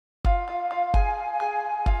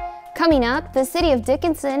Coming up, the City of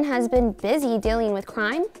Dickinson has been busy dealing with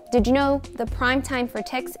crime. Did you know the prime time for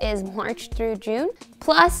ticks is March through June?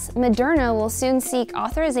 Plus, Moderna will soon seek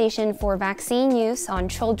authorization for vaccine use on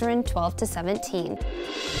children 12 to 17.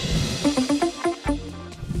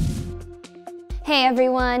 Hey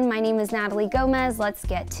everyone, my name is Natalie Gomez. Let's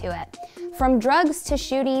get to it. From drugs to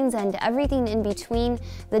shootings and everything in between,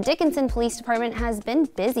 the Dickinson Police Department has been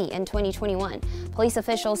busy in 2021. Police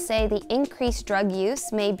officials say the increased drug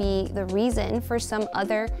use may be the reason for some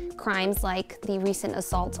other crimes like the recent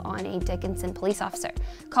assault on a Dickinson police officer.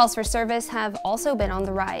 Calls for service have also been on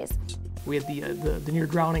the rise. We had the near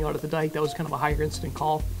drowning out at the dike. That was kind of a higher incident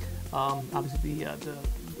call. Obviously the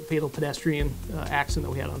fatal pedestrian accident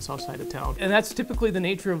that we had on the south side of town. And that's typically the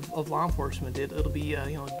nature of law enforcement. It'll be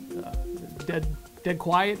dead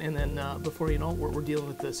quiet, and then before you know it, we're dealing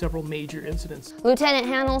with several major incidents. Lieutenant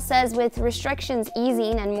Hannell says with restrictions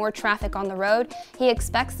easing and more traffic on the road, he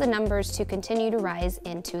expects the numbers to continue to rise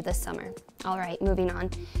into the summer. All right, moving on.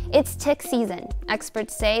 It's tick season.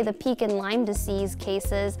 Experts say the peak in Lyme disease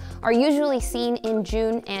cases are usually seen in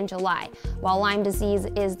June and July. While Lyme disease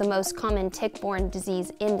is the most common tick-borne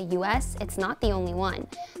disease in the U.S., it's not the only one.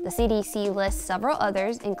 The CDC lists several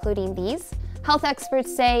others, including these. Health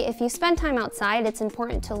experts say if you spend time outside, it's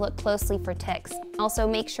important to look closely for ticks. Also,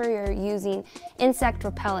 make sure you're using insect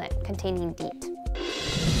repellent containing DEET.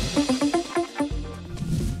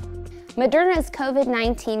 Moderna's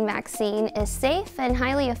COVID-19 vaccine is safe and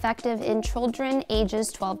highly effective in children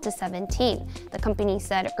ages 12 to 17, the company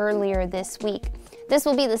said earlier this week. This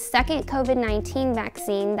will be the second COVID-19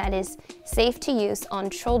 vaccine that is safe to use on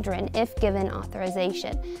children if given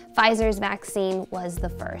authorization. Pfizer's vaccine was the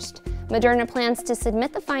first. Moderna plans to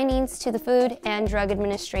submit the findings to the Food and Drug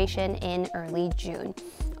Administration in early June.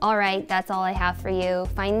 All right, that's all I have for you.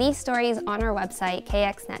 Find these stories on our website,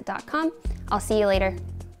 kxnet.com. I'll see you later.